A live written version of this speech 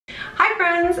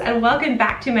friends, and welcome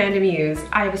back to AmandaMuse.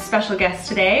 I have a special guest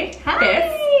today.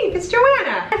 Hi! It's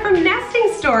Joanna from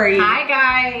Nesting Story. Hi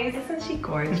guys! Isn't she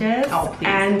gorgeous? Oh, please.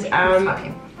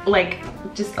 And like,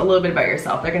 just a little bit about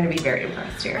yourself. They're gonna be very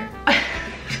impressed here.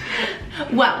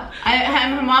 Well,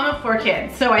 I'm a mom of 4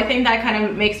 kids, so I think that kind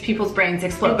of makes people's brains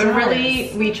explode. But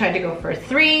really, we tried to go for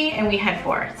 3 and we had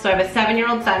 4. So I have a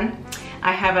 7-year-old son.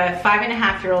 I have a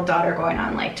 5-and-a-half-year-old daughter going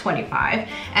on like 25.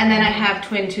 And then I have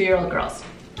twin 2-year-old girls.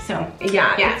 So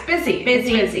yeah, it's busy. It's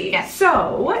busy. Yes.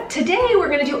 So today we're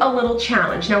gonna do a little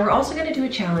challenge. Now we're also gonna do a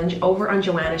challenge over on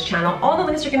Joanna's channel. All the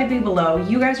links are gonna be below.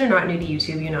 You guys are not new to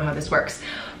YouTube, you know how this works.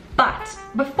 But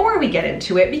before we get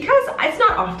into it, because it's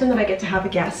not often that I get to have a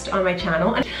guest on my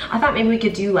channel, and I thought maybe we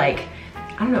could do like,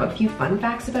 I don't know, a few fun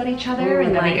facts about each other. Ooh,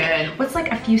 and that'd like, be good. what's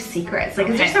like a few secrets? Like,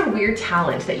 is there some weird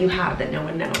talent that you have that no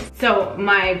one knows? So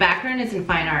my background is in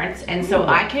fine arts, and so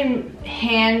I can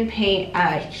hand paint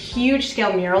a huge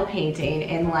scale mural painting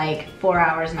in like 4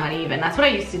 hours, not even. That's what I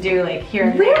used to do, like here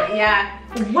and there. Yeah.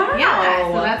 Wow. Yeah,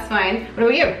 so that's fine. What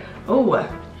about you? Oh,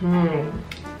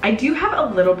 I do have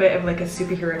a little bit of like a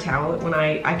superhero talent when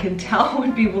I can tell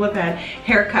when people have had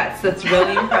haircuts. That's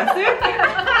really impressive.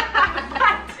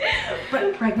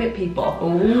 But pregnant people,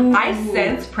 I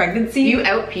sense pregnancy. You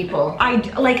out people. I'm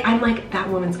like, that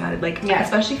woman's got it. Like,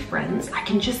 especially friends, I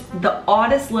can just, the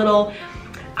oddest little,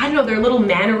 I don't know, their little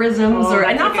mannerisms, or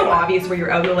not so obvious where you're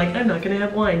out, they're like, I'm not gonna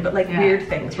have wine, but like weird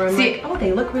things where I'm like, oh,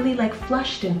 they look really like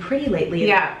flushed and pretty lately.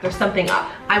 Yeah. There's something up.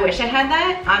 I wish I had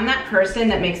that. I'm that person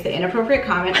that makes the inappropriate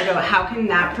comment about how can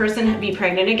that person be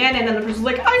pregnant again, and then the person's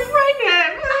like, I'm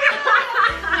pregnant.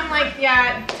 I'm like,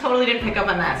 yeah, totally didn't pick up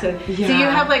on that. So, so you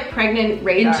have like pregnant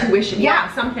radar. Intuition.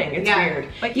 Yeah, something. It's weird.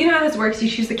 Like, you know how this works, you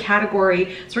choose the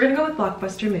category. So we're gonna go with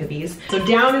blockbuster movies. So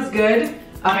down is good,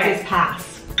 up is pass.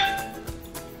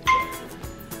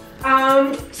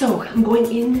 So I'm going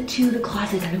into the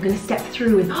closet and I'm gonna step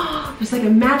through, and there's like a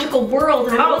magical world,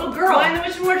 and I'm a little girl. Find the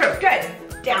witch wardrobe. Good.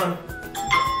 Down.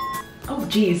 Oh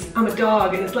geez, I'm a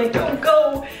dog, and it's like, don't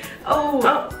go.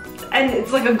 And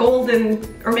it's like a golden,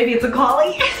 or maybe it's a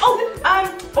collie.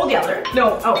 Old Yeller.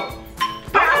 No,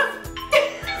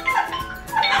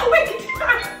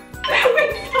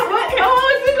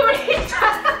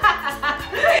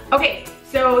 Okay,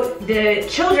 so the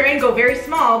children go very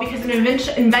small because an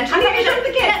invention.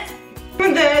 Yes.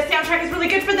 The soundtrack is really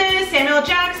good for this. Samuel L.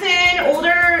 Jackson,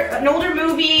 an older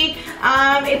movie.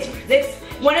 It's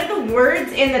one of the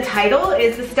words in the title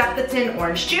is the stuff that's in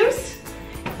orange juice,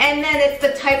 and then it's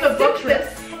the type of book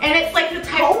and it's like the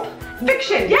type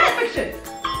fiction. Yes, fiction.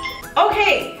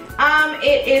 Okay.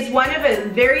 It is one of a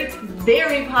very,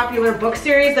 very popular book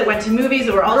series that went to movies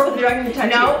that were also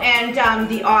and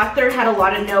the author had a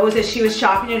lot of no's as she was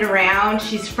shopping it around.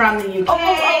 She's from the UK.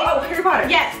 Oh, Harry Potter.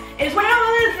 Yes. It's one of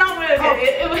it's not one of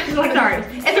it was one of sorry.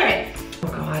 It's okay. Oh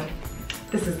god.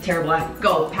 This is terrible.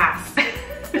 Go, pass.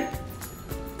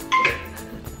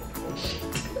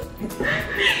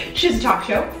 She has a talk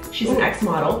show. She's an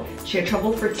ex-model. She had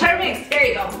trouble for Minks. There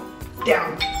you go.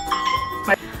 Down.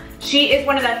 She is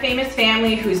one of that famous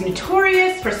family who's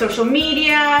notorious for social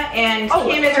media, and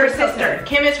Kim is her sister.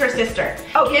 Kim is her sister.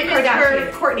 Oh, Kim is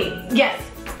her Courtney. Yes.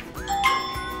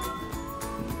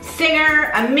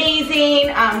 Singer,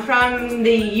 amazing, from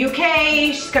the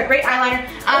UK. She's got great eyeliner.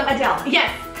 Adele.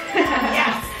 Yes.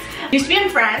 Yes. Used to be in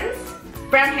Friends.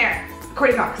 Brown hair.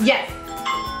 Courtney Cox. Yes.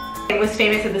 It was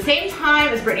famous at the same time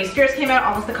as Britney Spears came out,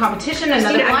 almost the competition.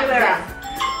 Another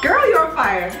Girl, you're on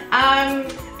fire.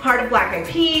 Part of Black Eyed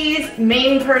Peas,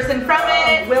 main person from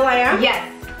it. Will.i.am?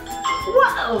 Yes.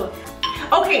 Whoa.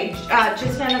 Okay,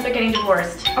 just found out they're getting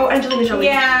divorced. Oh, Angelina Jolie.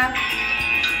 Yeah.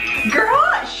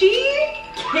 Girl, she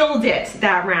killed it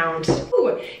that round.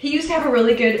 Ooh, he used to have a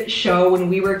really good show when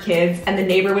we were kids, and the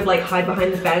neighbor would like hide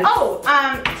behind the fence.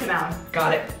 Tim Allen.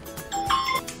 Got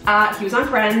it. He was on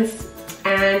Friends,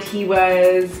 and he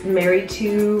was married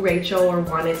to Rachel, or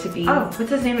wanted to be. Oh,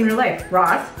 what's his name in real life?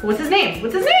 Ross? What's his name?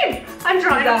 What's his name? I'm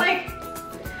drawing like,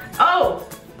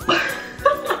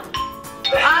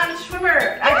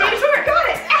 Schwimmer. David Schwimmer. Got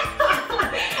it.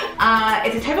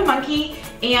 It's a type of monkey,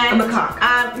 and a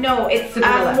macaque. No, it's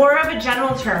more of a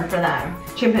general term for them.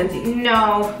 Chimpanzee.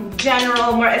 No,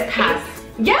 general, more as pass.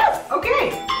 Yes.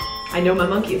 Okay. I know my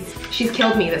monkeys. She's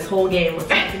killed me this whole game. Let's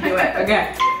see if I can do it.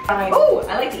 Okay. Oh,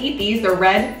 I like to eat these. They're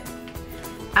red.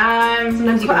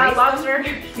 Sometimes you can lobster.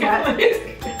 Yeah.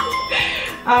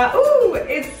 Ooh,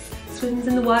 it swims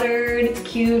in the water and it's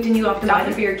cute, and you often buy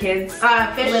them for your kids.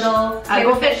 Fish. Little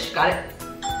goldfish. Got it.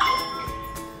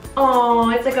 Oh,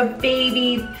 it's like a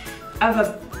baby of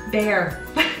a bear.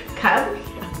 Cub?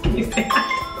 Can you say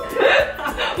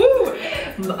that? Ooh,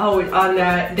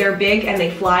 they're big and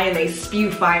they fly and they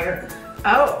spew fire.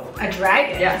 Oh, a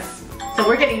dragon. Yes. So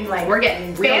we're getting real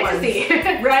fantasy.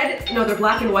 ones. Red, no, they're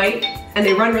black and white, and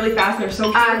they run really fast and they're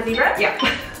so cute. Zebra? Yeah.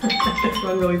 They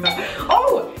run really fast.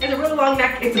 Oh, it's a really long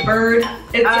neck, it's a bird.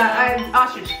 It's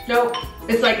ostrich. Nope.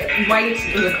 It's like white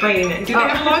and a crane. Do they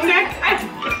have a long neck?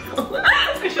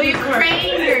 So you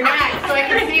crane your neck, so I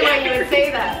can see why you would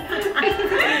say that.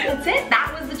 That's it.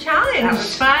 That was the challenge. That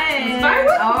was fun. It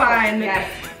was fun. Yes.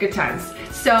 Good times.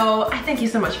 So I thank you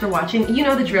so much for watching. You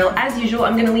know the drill. As usual,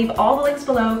 I'm gonna leave all the links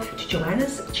below to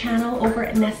Joanna's channel over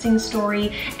at Nesting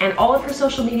Story and all of her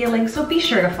social media links. So be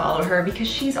sure to follow her because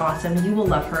she's awesome. You will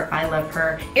love her. I love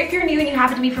her. If you're new and you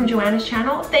happen to be from Joanna's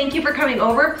channel, thank you for coming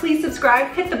over. Please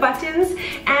subscribe, hit the buttons,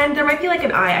 and there might be like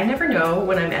an eye. I never know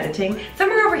when I'm editing.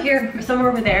 Somewhere over here or somewhere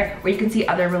over there where you can see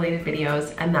other related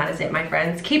videos. And that is it, my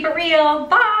friends. Keep it real.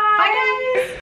 Bye. Bye, guys.